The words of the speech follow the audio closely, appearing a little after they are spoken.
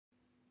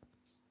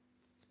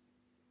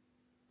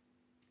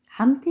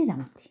Humpty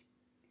Dumpty.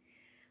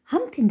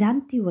 Humpty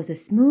Dumpty was a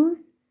smooth,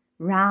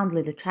 round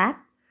little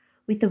chap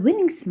with a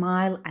winning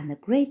smile and a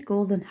great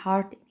golden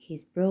heart in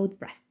his broad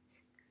breast.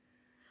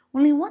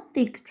 Only one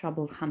thing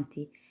troubled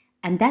Humpty,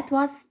 and that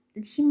was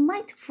that he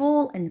might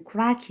fall and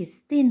crack his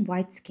thin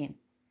white skin.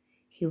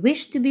 He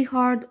wished to be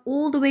hard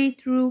all the way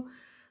through,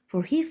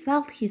 for he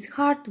felt his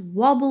heart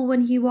wobble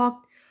when he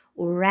walked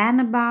or ran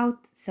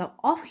about, so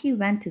off he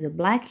went to the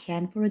black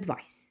hen for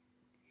advice.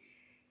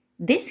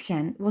 This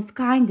hen was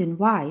kind and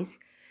wise,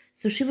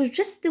 so she was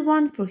just the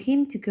one for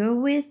him to go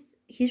with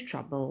his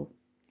trouble.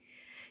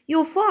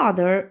 Your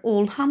father,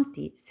 old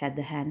Humpty, said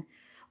the hen,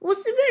 was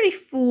very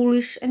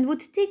foolish and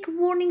would take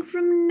warning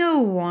from no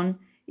one.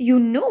 You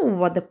know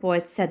what the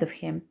poet said of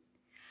him.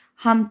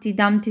 Humpty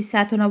Dumpty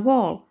sat on a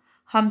wall.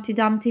 Humpty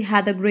Dumpty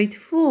had a great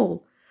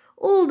fall.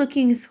 All the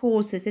king's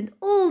horses and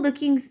all the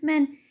king's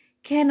men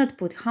cannot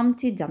put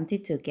Humpty Dumpty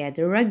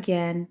together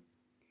again.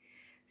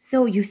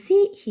 So you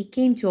see, he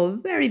came to a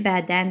very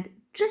bad end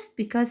just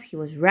because he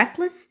was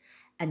reckless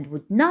and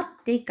would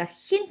not take a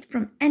hint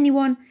from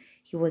anyone.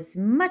 He was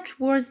much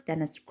worse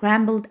than a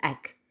scrambled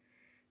egg.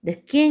 The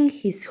king,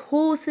 his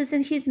horses,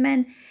 and his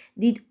men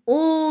did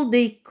all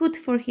they could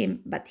for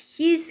him, but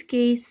his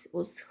case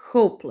was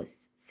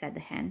hopeless, said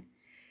the hen,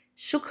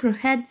 shook her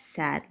head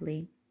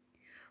sadly.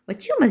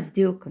 What you must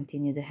do,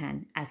 continued the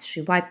hen, as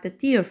she wiped a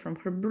tear from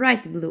her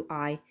bright blue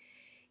eye,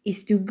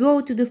 is to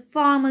go to the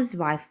farmer's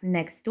wife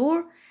next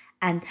door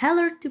and tell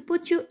her to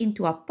put you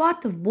into a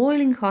pot of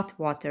boiling hot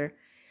water.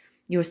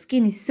 Your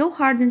skin is so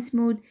hard and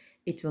smooth,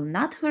 it will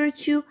not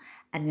hurt you,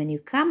 and when you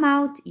come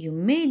out, you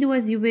may do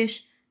as you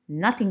wish.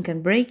 Nothing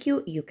can break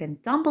you, you can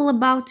tumble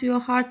about to your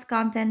heart's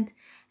content,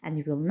 and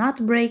you will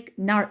not break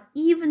nor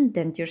even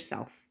dent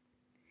yourself.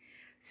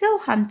 So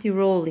Humpty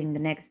rolled in the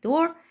next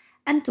door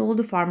and told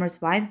the farmer's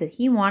wife that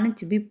he wanted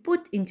to be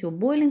put into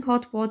boiling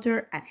hot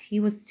water, as he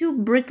was too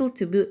brittle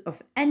to be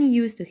of any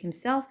use to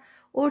himself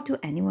or to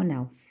anyone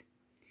else.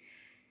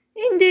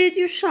 Indeed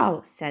you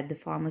shall, said the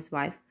farmer's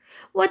wife.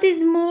 What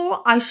is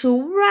more, I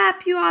shall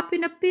wrap you up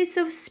in a piece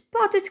of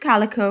spotted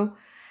calico,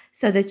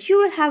 so that you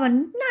will have a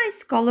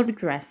nice colored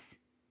dress.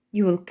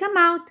 You will come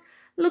out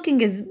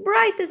looking as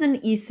bright as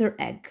an Easter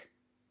egg.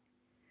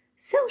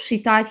 So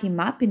she tied him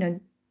up in a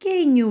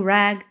gay new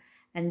rag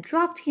and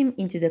dropped him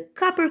into the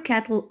copper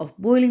kettle of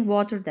boiling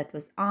water that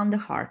was on the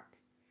hearth.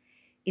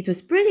 It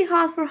was pretty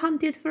hot for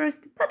Humpty at first,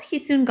 but he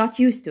soon got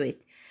used to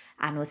it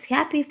and was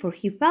happy, for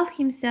he felt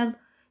himself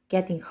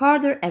getting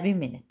harder every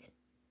minute.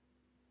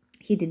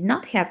 He did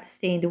not have to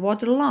stay in the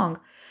water long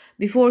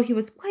before he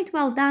was quite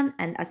well done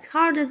and as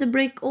hard as a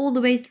brick all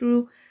the way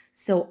through,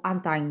 so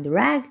untying the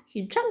rag,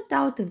 he jumped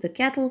out of the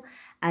kettle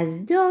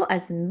as though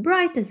as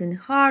bright as a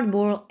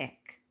hard-boiled egg.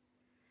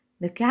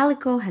 The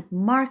calico had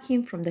marked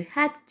him from the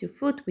head to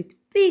foot with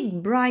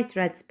big bright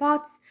red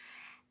spots,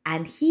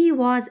 and he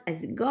was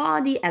as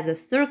gaudy as a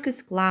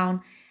circus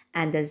clown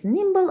and as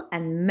nimble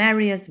and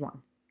merry as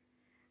one.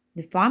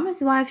 The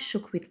farmer's wife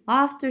shook with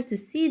laughter to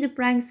see the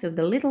pranks of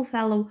the little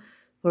fellow,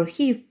 for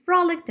he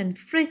frolicked and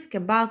frisked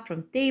about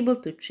from table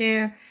to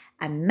chair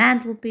and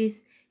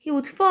mantelpiece. He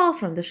would fall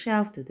from the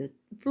shelf to the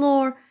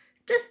floor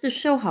just to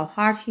show how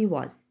hard he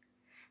was.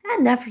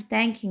 And after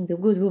thanking the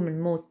good woman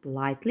most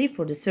politely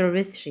for the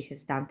service she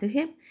has done to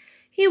him,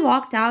 he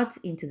walked out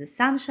into the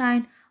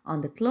sunshine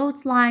on the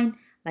clothesline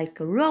like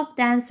a rope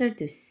dancer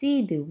to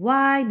see the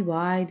wide,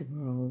 wide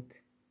world.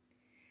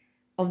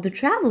 Of the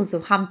travels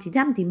of Humpty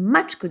Dumpty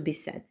much could be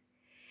said.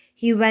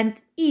 He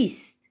went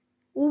east,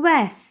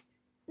 west,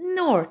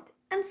 north,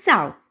 and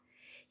south.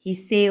 He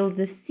sailed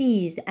the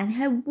seas and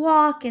had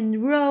walked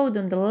and rode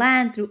on the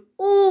land through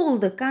all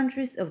the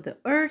countries of the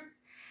earth,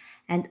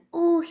 and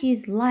all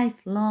his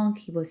life long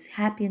he was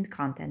happy and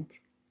content.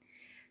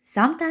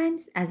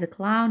 Sometimes, as a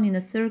clown in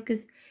a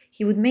circus,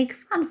 he would make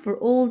fun for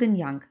old and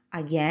young.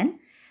 Again,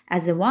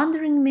 as a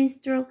wandering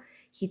minstrel,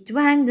 he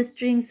twanged the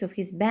strings of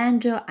his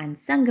banjo and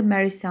sang a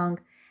merry song,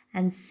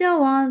 and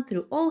so on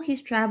through all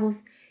his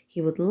travels.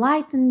 He would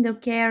lighten the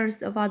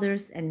cares of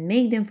others and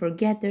make them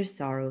forget their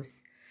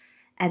sorrows,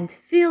 and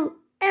fill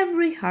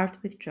every heart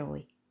with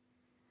joy.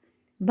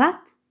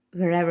 But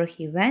wherever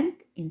he went,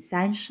 in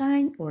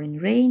sunshine or in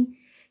rain,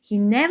 he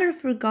never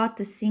forgot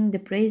to sing the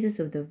praises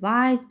of the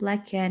wise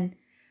black hen,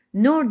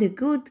 nor the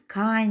good,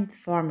 kind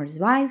farmer's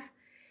wife,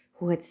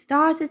 who had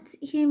started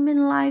him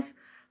in life,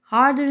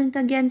 hardened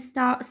against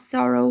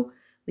sorrow,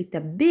 with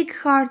a big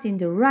heart in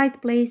the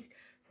right place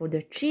for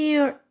the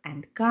cheer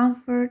and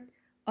comfort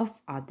of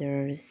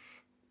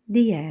others.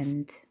 The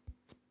end.